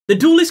The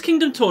Duelist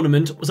Kingdom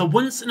tournament was a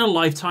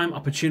once-in-a-lifetime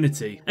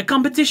opportunity, a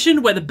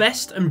competition where the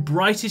best and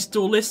brightest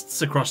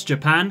duelists across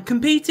Japan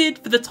competed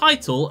for the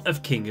title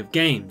of King of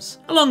Games,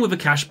 along with a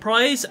cash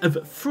prize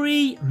of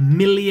 3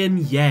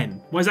 million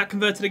yen. Why is that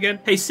converted again?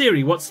 Hey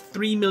Siri, what's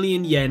 3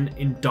 million yen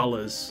in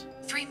dollars?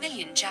 3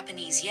 million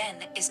Japanese yen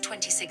is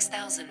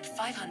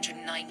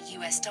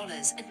 $26,509 US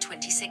and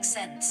 26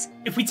 cents.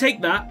 If we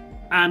take that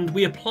and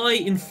we apply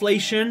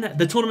inflation,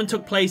 the tournament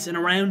took place in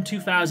around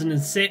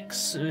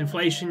 2006.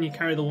 Inflation, you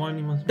carry the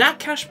one. That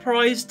cash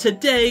prize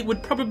today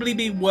would probably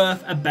be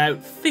worth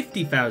about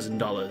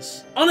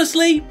 $50,000.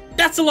 Honestly,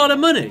 that's a lot of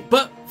money.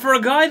 But for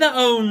a guy that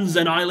owns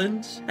an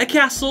island, a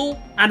castle,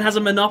 and has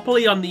a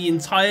monopoly on the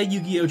entire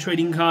Yu-Gi-Oh!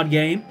 Trading card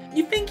game,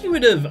 you'd think he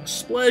would have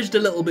splurged a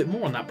little bit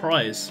more on that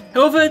prize.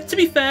 However, to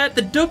be fair,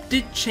 the dub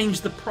did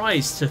change the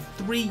prize to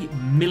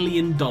 $3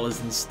 million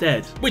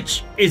instead,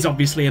 which is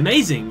obviously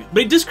amazing,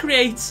 but it does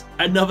create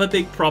another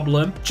big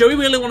problem. Joey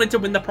really wanted to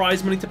win the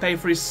prize money to pay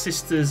for his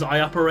sister's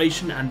eye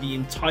operation, and the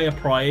entire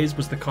prize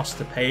was the cost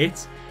to pay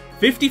it.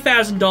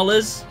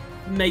 $50,000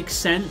 makes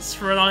sense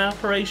for an eye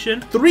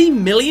operation. $3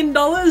 million?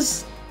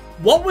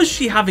 What was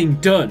she having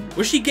done?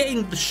 Was she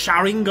getting the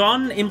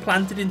Sharingan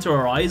implanted into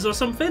her eyes or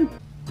something?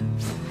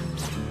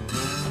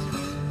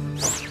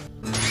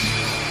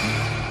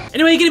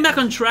 Anyway, getting back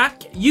on track,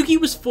 Yugi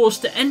was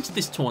forced to enter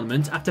this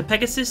tournament after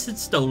Pegasus had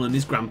stolen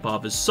his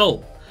grandfather's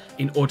soul.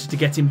 In order to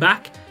get him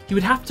back, he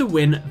would have to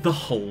win the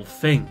whole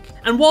thing.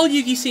 And while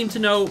Yugi seemed to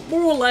know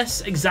more or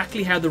less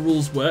exactly how the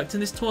rules worked in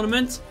this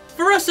tournament,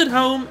 for us at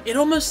home, it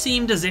almost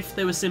seemed as if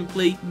they were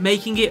simply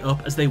making it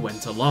up as they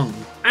went along.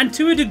 And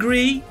to a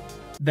degree,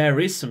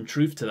 there is some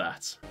truth to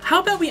that. How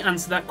about we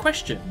answer that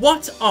question?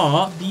 What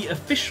are the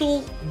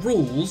official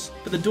rules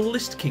for the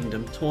Duelist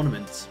Kingdom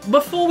tournament?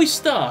 Before we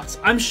start,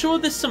 I'm sure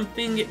there's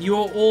something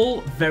you're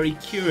all very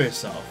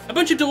curious of. A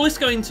bunch of duelists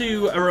going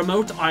to a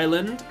remote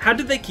island, how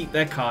did they keep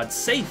their cards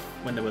safe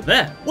when they were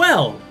there?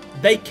 Well,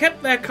 they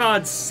kept their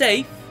cards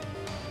safe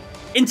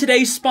in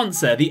today's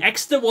sponsor, the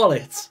Ekster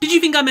wallet. Did you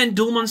think I meant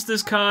Duel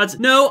Monsters cards?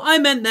 No, I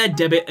meant their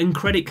debit and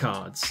credit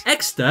cards.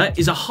 Ekster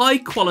is a high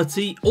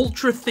quality,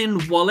 ultra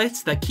thin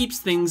wallet that keeps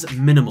things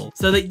minimal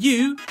so that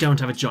you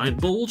don't have a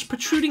giant bulge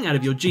protruding out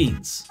of your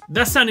jeans.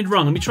 That sounded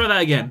wrong, let me try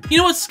that again. You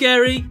know what's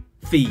scary?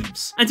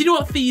 Thieves. And do you know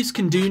what thieves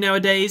can do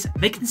nowadays?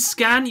 They can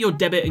scan your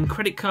debit and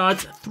credit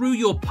cards through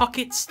your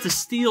pockets to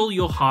steal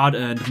your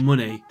hard-earned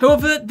money.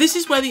 However, this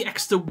is where the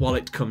Ekster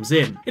wallet comes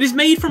in. It is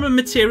made from a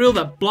material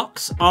that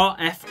blocks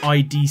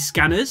RFID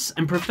scanners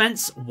and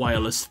prevents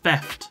wireless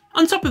theft.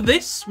 On top of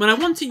this, when I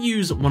want to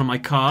use one of my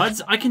cards,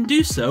 I can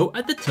do so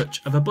at the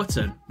touch of a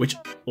button, which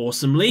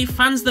awesomely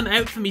fans them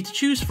out for me to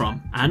choose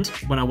from. And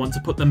when I want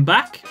to put them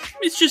back,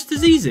 it's just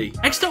as easy.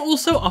 Ekster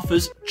also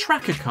offers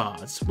tracker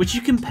cards, which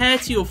you can pair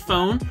to your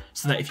phone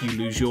so that if you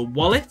lose your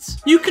wallet,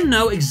 you can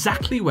know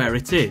exactly where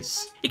it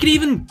is. It can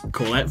even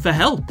call out for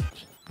help.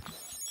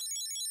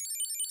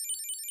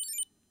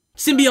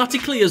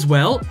 Symbiotically as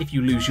well, if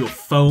you lose your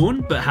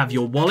phone but have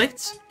your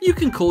wallet, you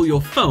can call your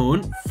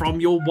phone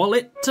from your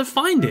wallet to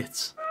find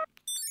it.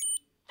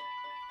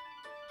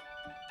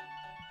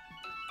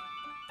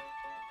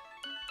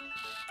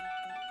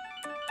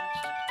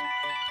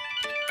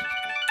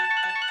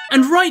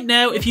 And right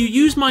now, if you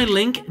use my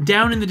link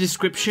down in the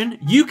description,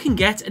 you can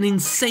get an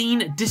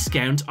insane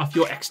discount off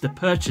your Ekster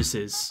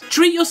purchases.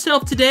 Treat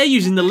yourself today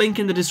using the link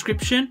in the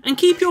description and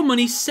keep your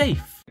money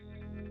safe.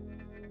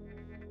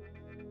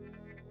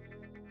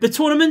 The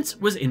tournament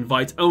was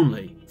invite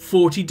only.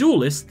 40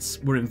 duelists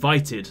were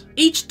invited.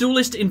 Each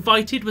duelist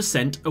invited was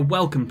sent a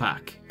welcome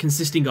pack,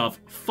 consisting of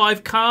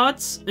 5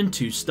 cards and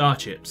 2 star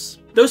chips.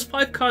 Those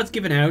 5 cards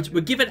given out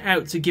were given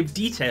out to give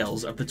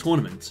details of the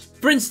tournament.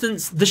 For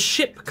instance, the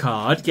ship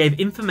card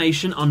gave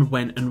information on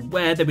when and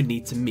where they would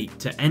need to meet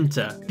to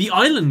enter. The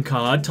island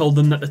card told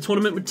them that the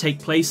tournament would take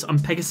place on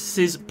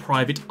Pegasus's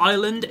private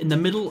island in the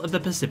middle of the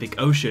Pacific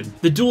Ocean.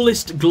 The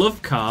duelist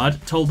glove card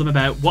told them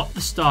about what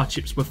the star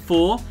chips were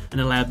for and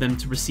allowed them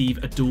to receive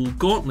a duel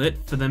gauntlet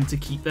for them to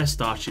keep their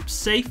starships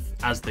safe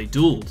as they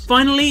dueled.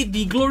 Finally,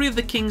 the Glory of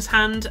the King's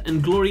Hand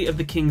and Glory of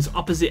the King's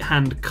Opposite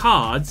Hand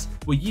cards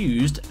were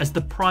used as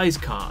the prize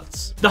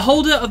cards. The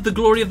holder of the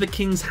Glory of the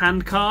King's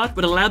Hand card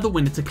would allow the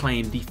winner to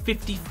claim the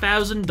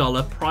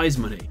 $50,000 prize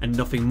money and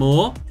nothing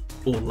more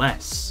or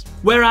less.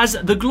 Whereas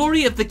the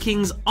Glory of the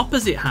King's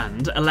Opposite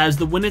Hand allows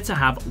the winner to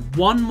have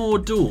one more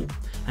duel,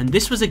 and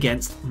this was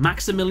against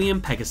Maximilian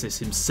Pegasus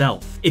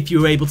himself. If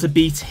you were able to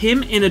beat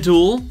him in a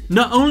duel,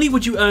 not only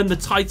would you earn the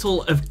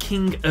title of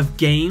King of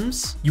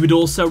Games, you would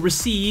also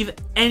receive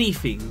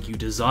anything you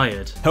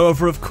desired.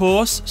 However, of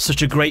course,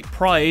 such a great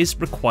prize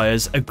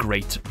requires a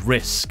great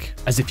risk,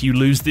 as if you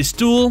lose this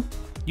duel,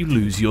 you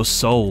lose your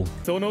soul.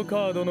 その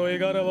カードの絵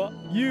柄は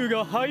ユウ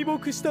が敗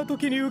北した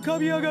時に浮か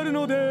び上がる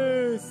の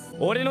です。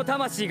俺の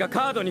魂が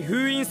カードに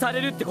封印さ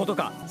れるってこと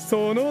か。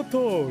その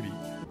通り。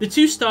The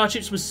 2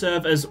 starships would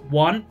serve as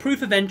 1,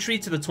 proof of entry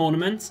to the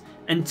tournament,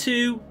 and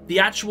 2, the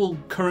actual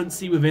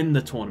currency within the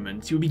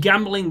tournament. You would be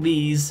gambling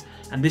these,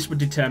 and this would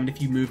determine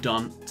if you moved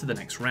on to the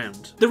next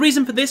round. The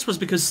reason for this was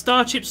because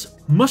starships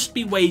must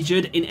be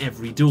wagered in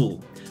every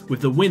duel,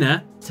 with the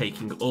winner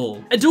taking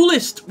all. A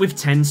duelist with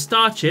 10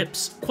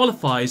 starships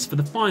qualifies for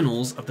the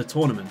finals of the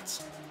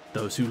tournament.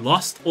 Those who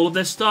lost all of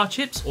their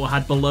starships or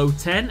had below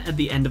 10 at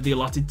the end of the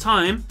allotted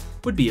time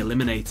would be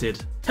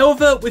eliminated.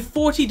 However, with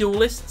 40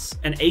 duelists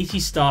and 80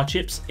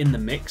 starships in the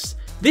mix,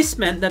 this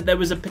meant that there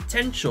was a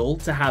potential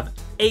to have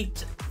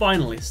 8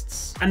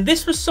 finalists, and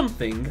this was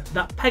something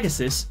that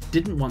Pegasus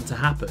didn't want to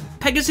happen.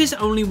 Pegasus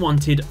only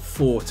wanted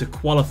 4 to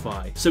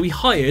qualify, so he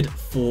hired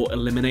 4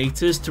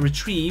 eliminators to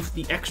retrieve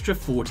the extra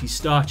 40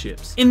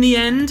 starships. In the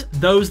end,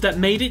 those that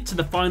made it to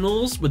the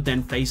finals would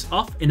then face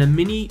off in a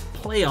mini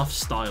playoff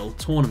style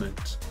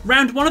tournament.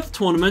 Round 1 of the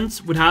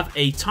tournament would have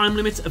a time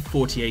limit of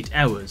 48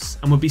 hours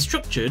and would be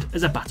structured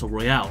as a battle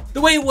royale.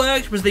 The way it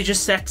worked was they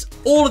just set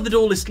all of the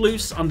duelists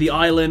loose on the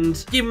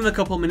island, give them a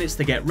couple minutes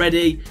to get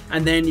ready,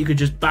 and then you could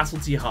just battle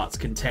to your heart's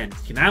content.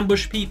 You can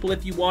ambush people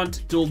if you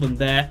want, duel them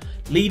there,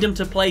 lead them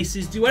to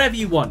places, do whatever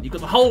you want. You've got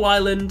the whole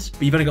island,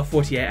 but you've only got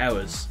 48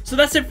 hours. So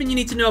that's everything you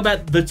need to know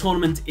about the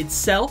tournament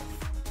itself.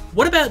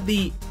 What about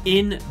the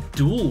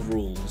in-duel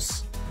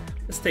rules?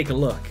 Let's take a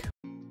look.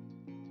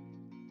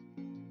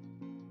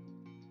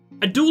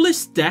 A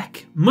duelist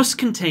deck must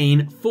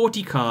contain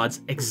 40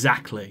 cards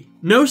exactly.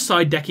 No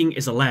side decking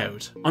is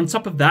allowed. On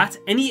top of that,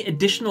 any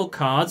additional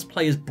cards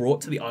players brought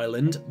to the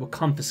island were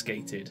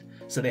confiscated.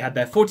 So they had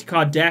their 40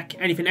 card deck,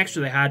 anything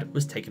extra they had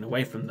was taken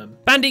away from them.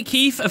 Bandit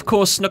Keith, of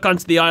course, snuck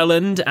onto the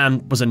island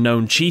and was a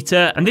known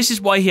cheater, and this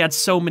is why he had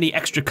so many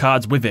extra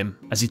cards with him,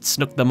 as he'd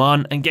snuck them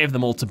on and gave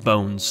them all to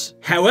Bones.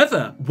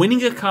 However,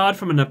 winning a card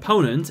from an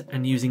opponent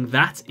and using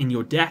that in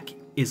your deck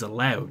is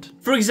allowed.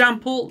 For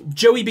example,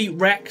 Joey beat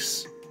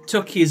Rex,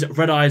 took his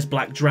Red Eyes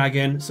Black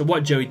Dragon, so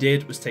what Joey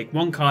did was take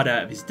 1 card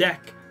out of his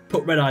deck,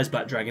 put Red Eyes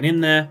Black Dragon in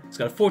there, he's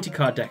got a 40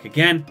 card deck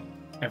again,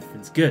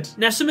 everything's good.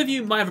 Now some of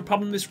you might have a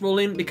problem with this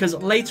ruling because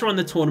later on in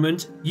the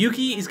tournament,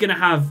 Yugi is going to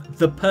have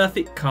the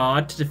perfect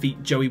card to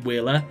defeat Joey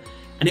Wheeler,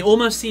 and it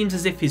almost seems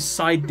as if his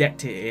side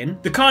decked it in.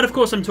 The card of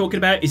course I'm talking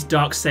about is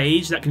Dark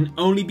Sage that can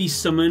only be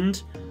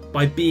summoned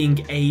by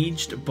being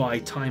aged by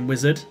Time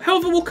Wizard.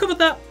 However, we'll cover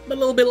that a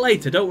little bit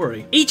later, don't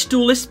worry. Each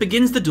duelist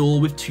begins the duel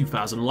with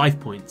 2,000 life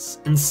points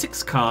and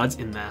 6 cards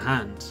in their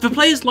hand. If a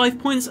player's life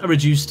points are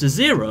reduced to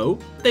 0,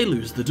 they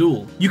lose the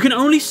duel. You can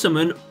only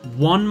summon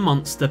 1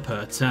 monster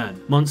per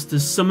turn.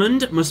 Monsters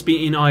summoned must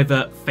be in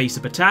either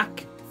face-up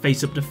attack,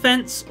 face-up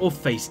defense, or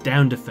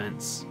face-down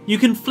defense. You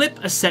can flip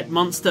a set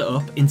monster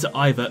up into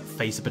either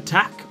face-up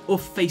attack or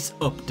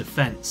face-up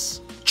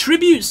defense.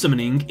 Tribute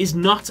summoning is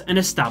not an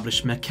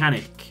established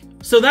mechanic.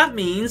 So that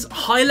means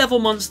high-level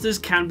monsters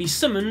can be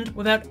summoned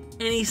without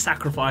any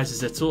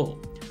sacrifices at all.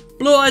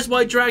 Blue Eyes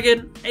White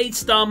Dragon,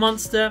 8-star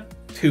monster,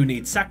 who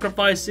needs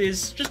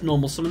sacrifices, just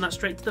normal summon that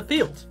straight to the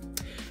field.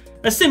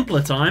 A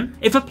simpler time,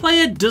 if a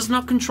player does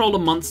not control a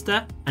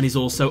monster and is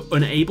also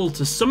unable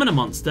to summon a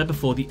monster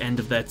before the end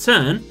of their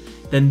turn,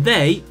 then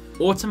they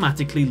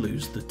automatically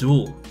lose the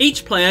duel.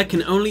 Each player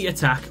can only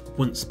attack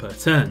once per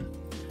turn.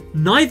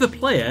 Neither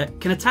player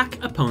can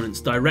attack opponents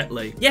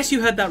directly. Yes,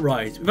 you heard that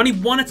right. With only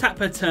 1 attack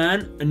per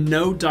turn and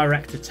no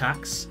direct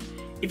attacks.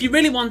 If you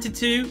really wanted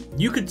to,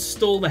 you could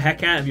stall the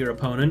heck out of your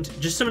opponent.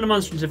 Just summon a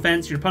monster in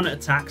defense, your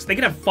opponent attacks. They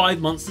can have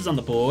 5 monsters on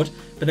the board,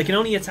 but they can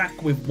only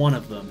attack with 1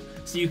 of them.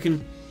 So you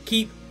can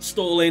keep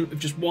stalling with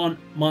just 1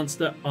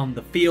 monster on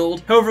the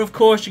field. However, of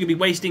course, you're going to be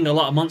wasting a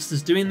lot of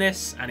monsters doing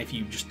this, and if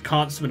you just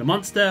can't summon a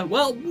monster,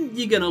 well,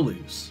 you're going to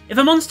lose. If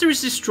a monster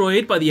is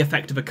destroyed by the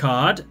effect of a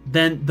card,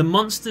 then the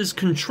monster's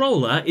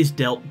controller is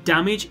dealt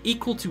damage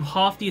equal to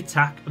half the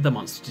attack of the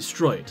monster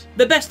destroyed.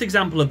 The best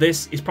example of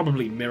this is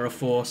probably Mirror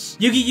Force.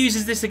 Yugi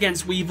uses this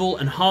against Weevil,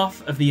 and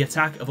half of the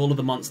attack of all of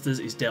the monsters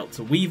is dealt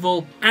to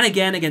Weevil. And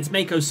again, against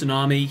Mako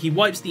Tsunami, he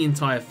wipes the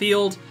entire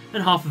field,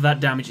 and half of that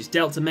damage is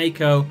dealt to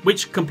Mako,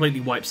 which completely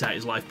wipes out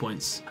his life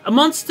points. A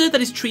monster that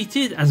is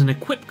treated as an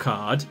equip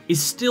card is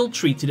still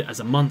treated as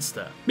a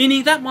monster,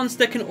 meaning that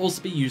monster can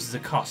also be used as a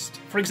cost,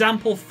 for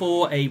example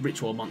for a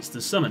ritual monster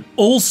summon.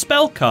 All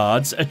spell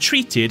cards are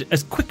treated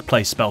as quick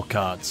play spell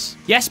cards.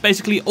 Yes,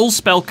 basically all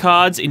spell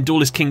cards in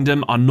Duelist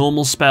Kingdom are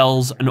normal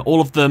spells, and all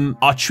of them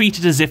are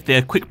treated as if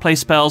they're quick play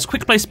spells.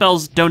 Quick play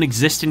spells don't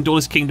exist in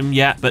Duelist Kingdom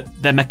yet,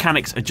 but their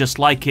mechanics are just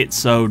like it,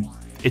 so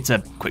it's a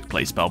quick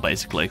play spell,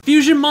 basically.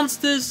 Fusion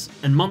monsters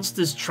and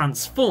monsters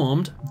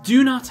transformed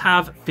do not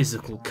have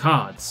physical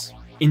cards.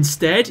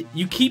 Instead,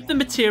 you keep the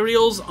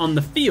materials on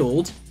the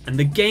field and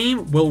the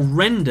game will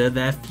render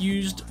their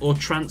fused or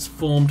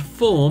transformed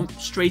form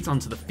straight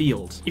onto the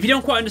field. If you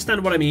don't quite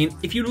understand what I mean,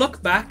 if you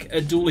look back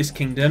at Duelist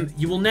Kingdom,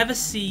 you will never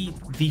see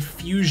the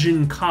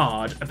fusion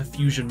card of a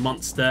fusion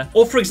monster.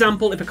 Or for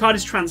example, if a card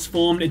is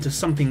transformed into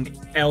something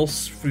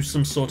else through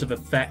some sort of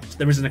effect,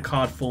 there isn't a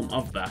card form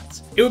of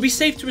that. It would be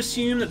safe to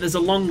assume that there's a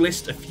long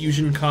list of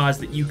fusion cards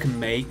that you can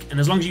make, and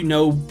as long as you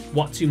know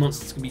what two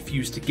monsters can be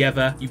fused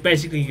together, you've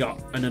basically got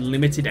an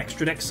unlimited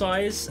extra deck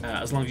size,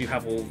 as long as you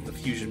have all the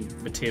fusion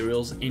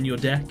materials in your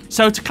deck.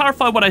 So to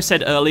clarify what I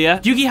said earlier,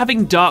 Yugioh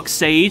having Dark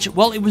Sage,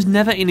 well, it was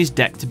never in his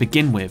deck to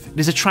begin with. It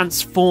is a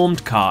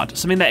transformed card,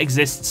 something that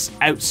exists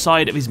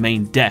outside of his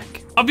main deck.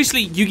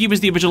 Obviously, Yugioh was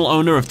the original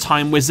owner of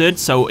Time Wizard,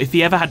 so if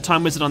he ever had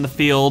Time Wizard on the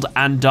field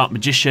and Dark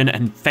Magician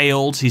and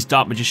failed, his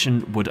Dark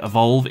Magician would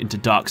evolve into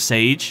Dark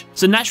Sage.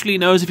 So naturally he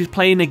knows if he's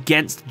playing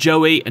against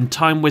Joey and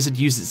Time Wizard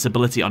uses its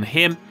ability on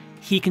him,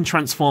 he can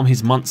transform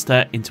his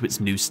monster into its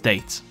new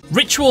state.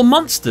 Ritual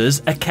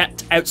monsters are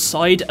kept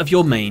outside of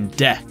your main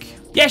deck.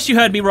 Yes, you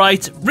heard me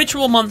right.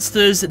 Ritual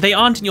monsters, they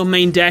aren't in your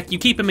main deck. You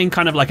keep them in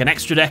kind of like an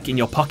extra deck in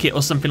your pocket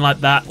or something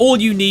like that. All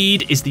you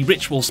need is the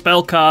ritual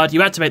spell card.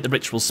 You activate the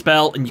ritual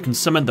spell and you can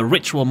summon the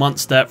ritual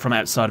monster from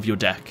outside of your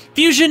deck.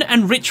 Fusion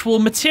and ritual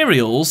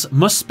materials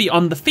must be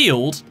on the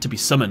field to be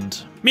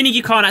summoned, meaning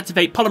you can't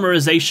activate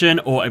polymerization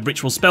or a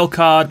ritual spell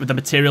card with the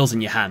materials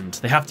in your hand.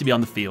 They have to be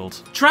on the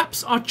field.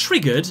 Traps are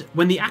triggered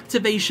when the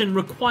activation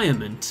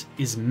requirement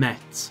is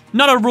met.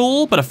 Not a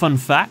rule, but a fun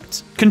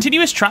fact.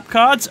 Continuous trap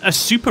cards are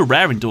super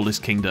rare in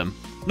Duelist Kingdom.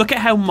 Look at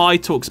how Mai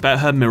talks about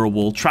her Mirror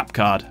Wall trap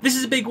card. This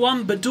is a big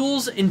one, but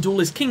duels in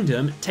Duelist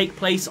Kingdom take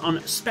place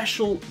on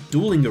special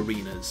dueling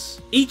arenas.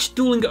 Each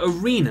dueling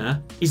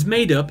arena is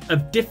made up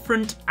of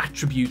different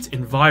attribute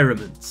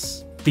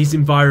environments. These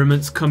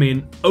environments come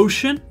in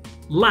ocean,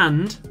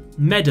 land,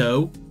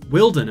 meadow,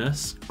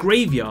 wilderness,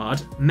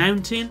 graveyard,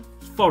 mountain,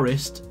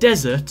 forest,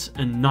 desert,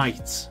 and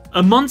night.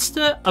 A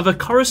monster of a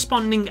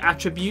corresponding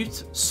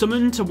attribute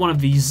summoned to one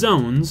of these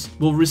zones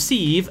will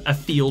receive a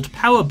field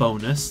power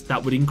bonus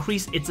that would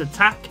increase its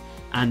attack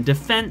and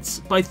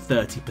defense by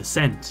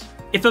 30%.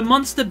 If a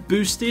monster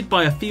boosted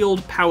by a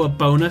field power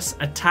bonus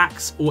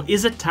attacks or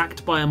is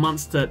attacked by a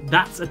monster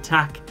that's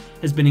attack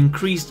has been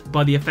increased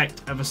by the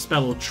effect of a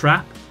spell or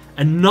trap,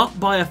 and not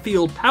by a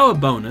field power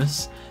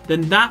bonus,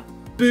 then that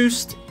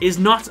boost is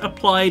not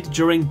applied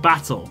during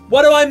battle.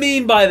 What do I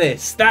mean by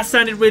this? That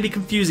sounded really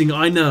confusing,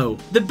 I know.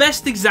 The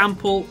best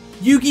example,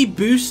 Yugioh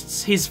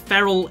boosts his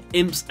Feral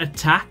Imp's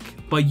attack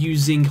by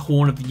using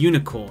Horn of the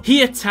Unicorn.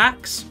 He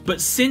attacks, but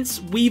since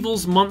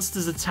Weevil's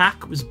monster's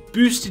attack was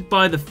boosted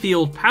by the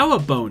field power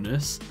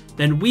bonus,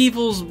 then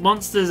Weevil's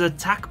monster's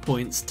attack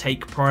points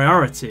take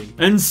priority.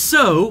 And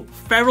so,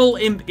 Feral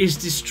Imp is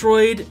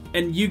destroyed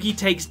and Yugioh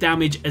takes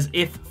damage as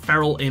if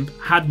Feral Imp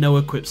had no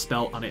equipped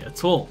spell on it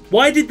at all.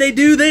 Why did they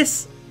do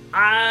this?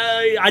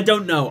 I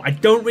don't know. I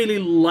don't really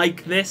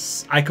like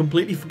this. I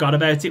completely forgot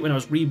about it when I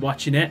was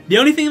rewatching it. The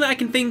only thing that I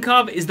can think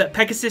of is that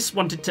Pegasus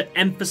wanted to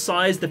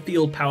emphasize the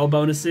field power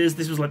bonuses.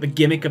 This was like the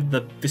gimmick of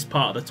this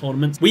part of the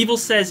tournament. Weevil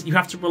says you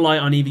have to rely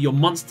on either your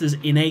monster's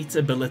innate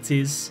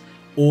abilities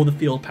or the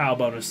field power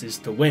bonuses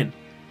to win.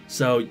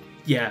 So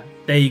yeah,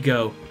 there you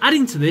go.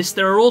 Adding to this,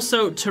 there are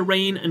also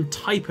terrain and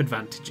type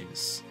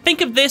advantages. Think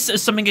of this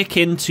as something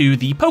akin to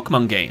the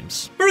Pokemon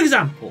games. For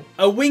example,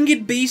 a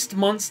winged beast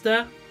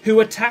monster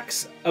who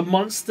attacks a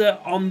monster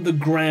on the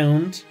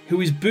ground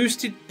who is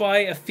boosted by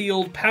a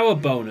field power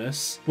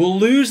bonus will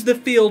lose the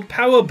field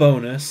power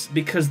bonus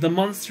because the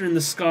monster in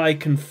the sky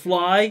can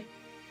fly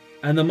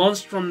and the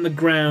monster on the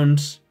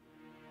ground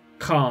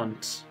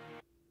can't.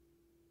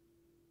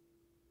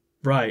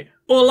 Right.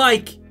 Or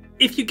like,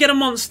 if you get a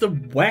monster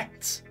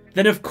wet,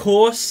 then of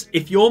course,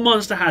 if your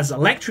monster has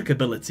electric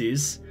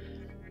abilities,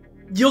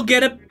 you'll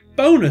get a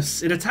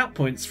bonus in attack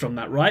points from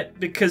that, right?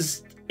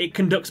 Because it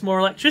conducts more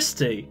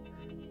electricity.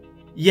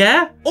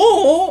 Yeah?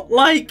 Or,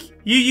 like,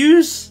 you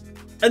use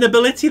an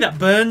ability that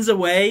burns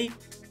away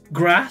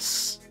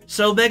grass,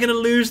 so they're going to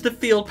lose the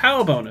field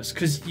power bonus,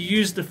 because you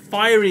use the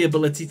fiery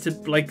ability to,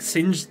 like,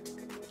 singe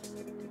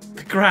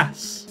the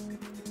grass.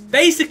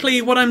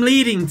 Basically, what I'm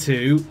leading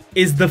to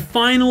is the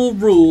final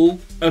rule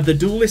of the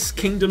Duelist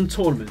Kingdom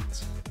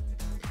tournament.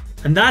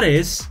 And that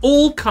is,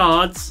 all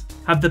cards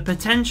have the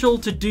potential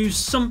to do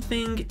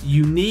something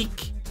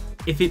unique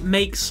if it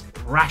makes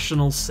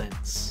rational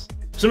sense.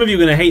 Some of you are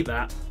going to hate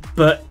that,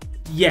 but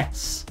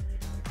yes.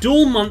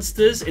 Duel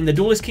Monsters in the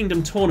Duelist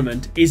Kingdom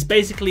tournament is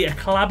basically a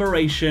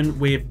collaboration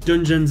with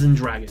Dungeons &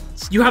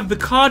 Dragons. You have the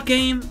card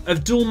game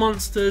of Duel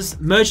Monsters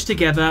merged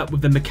together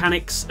with the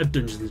mechanics of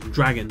Dungeons &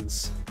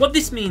 Dragons. What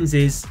this means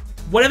is,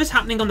 whatever's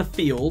happening on the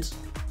field,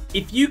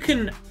 if you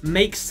can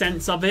make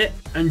sense of it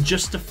and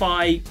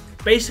justify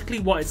basically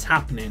what is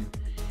happening,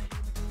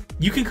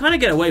 you can kind of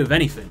get away with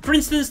anything. For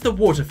instance, the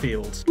water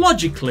field.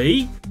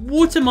 Logically,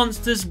 water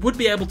monsters would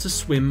be able to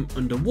swim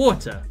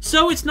underwater,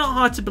 so it's not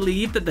hard to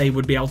believe that they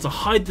would be able to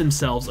hide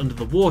themselves under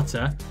the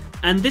water,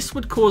 and this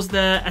would cause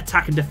their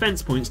attack and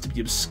defense points to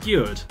be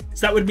obscured.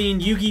 So that would mean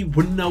Yugioh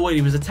wouldn't know what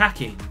he was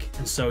attacking,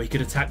 and so he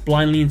could attack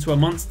blindly into a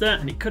monster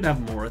and it could have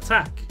more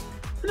attack.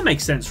 And that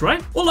makes sense,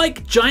 right? Or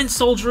like Giant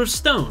Soldier of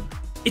Stone.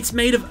 It's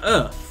made of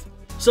earth.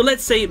 So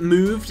let's say it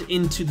moved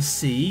into the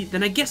sea,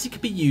 then I guess it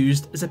could be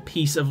used as a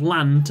piece of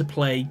land to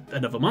play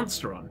another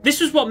monster on. This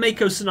was what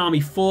Mako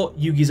Tsunami thought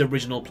Yugi's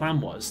original plan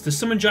was, to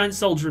summon Giant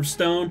Soldier of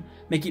Stone,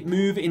 make it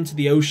move into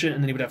the ocean,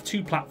 and then he would have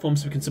 2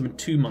 platforms so we can summon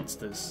 2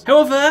 monsters.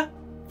 However,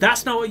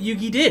 that's not what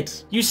Yugi did.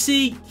 You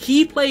see,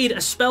 he played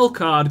a spell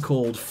card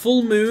called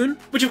Full Moon,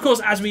 which of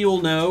course, as we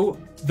all know,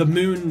 the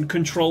moon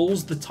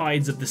controls the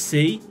tides of the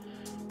sea.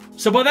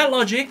 So by that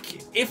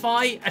logic, if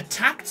I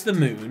attacked the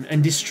moon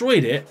and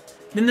destroyed it,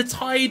 then the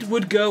tide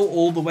would go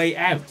all the way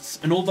out,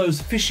 and all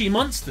those fishy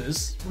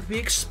monsters would be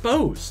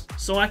exposed,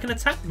 so I can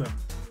attack them.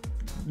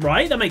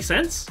 Right? That makes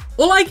sense.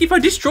 Or like if I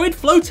destroyed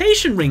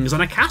flotation rings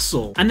on a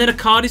castle, and then a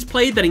card is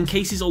played that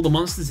encases all the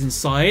monsters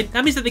inside,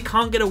 that means that they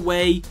can't get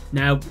away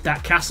now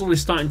that castle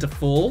is starting to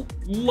fall.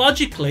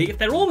 Logically, if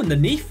they're all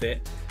underneath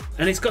it,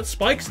 and it's got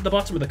spikes at the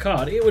bottom of the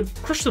card, it would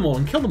crush them all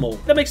and kill them all.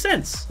 That makes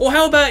sense. Or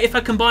how about if I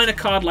combine a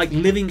card like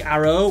Living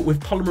Arrow with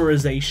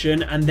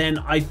Polymerization, and then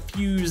I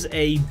fuse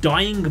a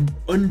dying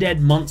undead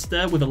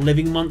monster with a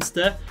living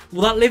monster?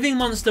 Well, that living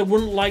monster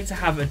wouldn't like to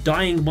have a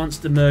dying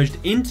monster merged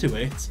into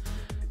it,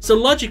 so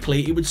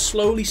logically it would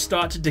slowly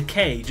start to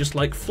decay just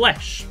like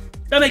flesh.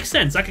 That makes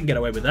sense, I can get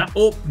away with that.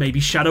 Or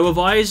maybe Shadow of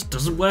Eyes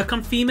doesn't work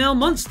on female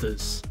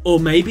monsters. Or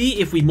maybe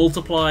if we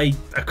multiply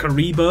a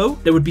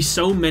Karibo, there would be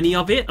so many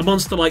of it, a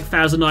monster like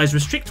Thousand Eyes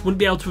Restrict wouldn't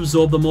be able to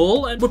absorb them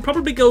all, and would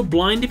probably go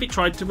blind if it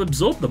tried to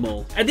absorb them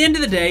all. At the end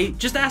of the day,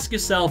 just ask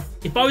yourself,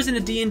 if I was in a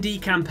D&D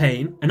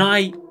campaign, and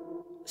I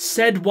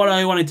said what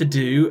I wanted to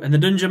do, and the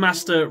Dungeon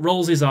Master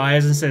rolls his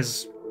eyes and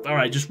says,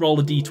 alright, just roll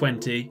a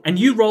D20, and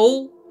you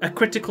roll a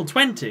critical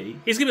 20,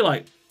 he's gonna be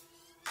like,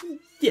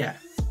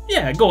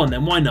 yeah, go on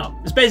then, why not?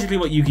 It's basically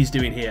what Yugi's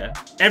doing here.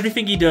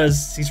 Everything he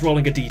does, he's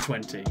rolling a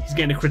d20. He's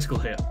getting a critical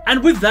hit.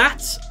 And with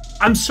that,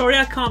 I'm sorry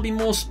I can't be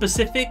more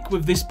specific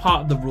with this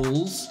part of the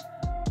rules,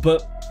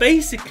 but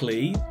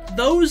basically,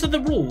 those are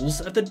the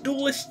rules of the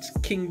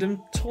Duelist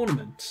Kingdom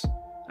tournament.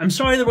 I'm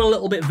sorry they were a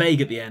little bit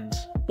vague at the end.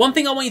 One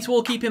thing I want you to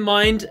all keep in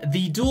mind,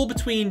 the duel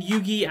between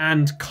Yugi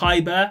and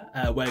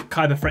Kaiba, where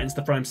Kaiba threatens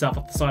to throw himself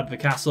off the side of the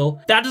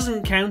castle, that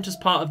doesn't count as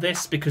part of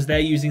this because they're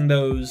using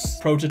those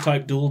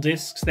prototype duel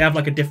discs. They have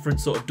like a different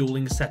sort of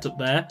dueling setup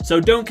there. So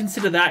don't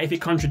consider that if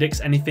it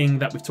contradicts anything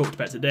that we've talked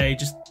about today,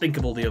 just think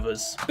of all the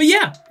others. But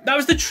yeah, that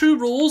was the true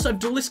rules of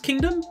Duelist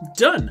Kingdom,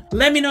 done.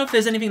 Let me know if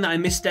there's anything that I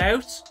missed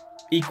out.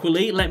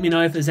 Equally, let me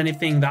know if there's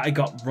anything that I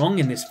got wrong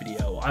in this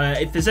video.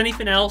 If there's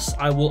anything else,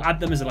 I will add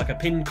them as like a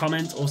pinned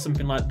comment or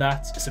something like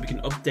that, so we can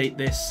update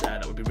this.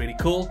 That would be really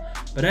cool.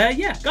 But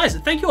yeah, guys,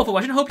 thank you all for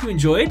watching. I hope you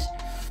enjoyed.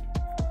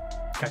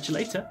 Catch you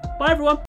later. Bye, everyone.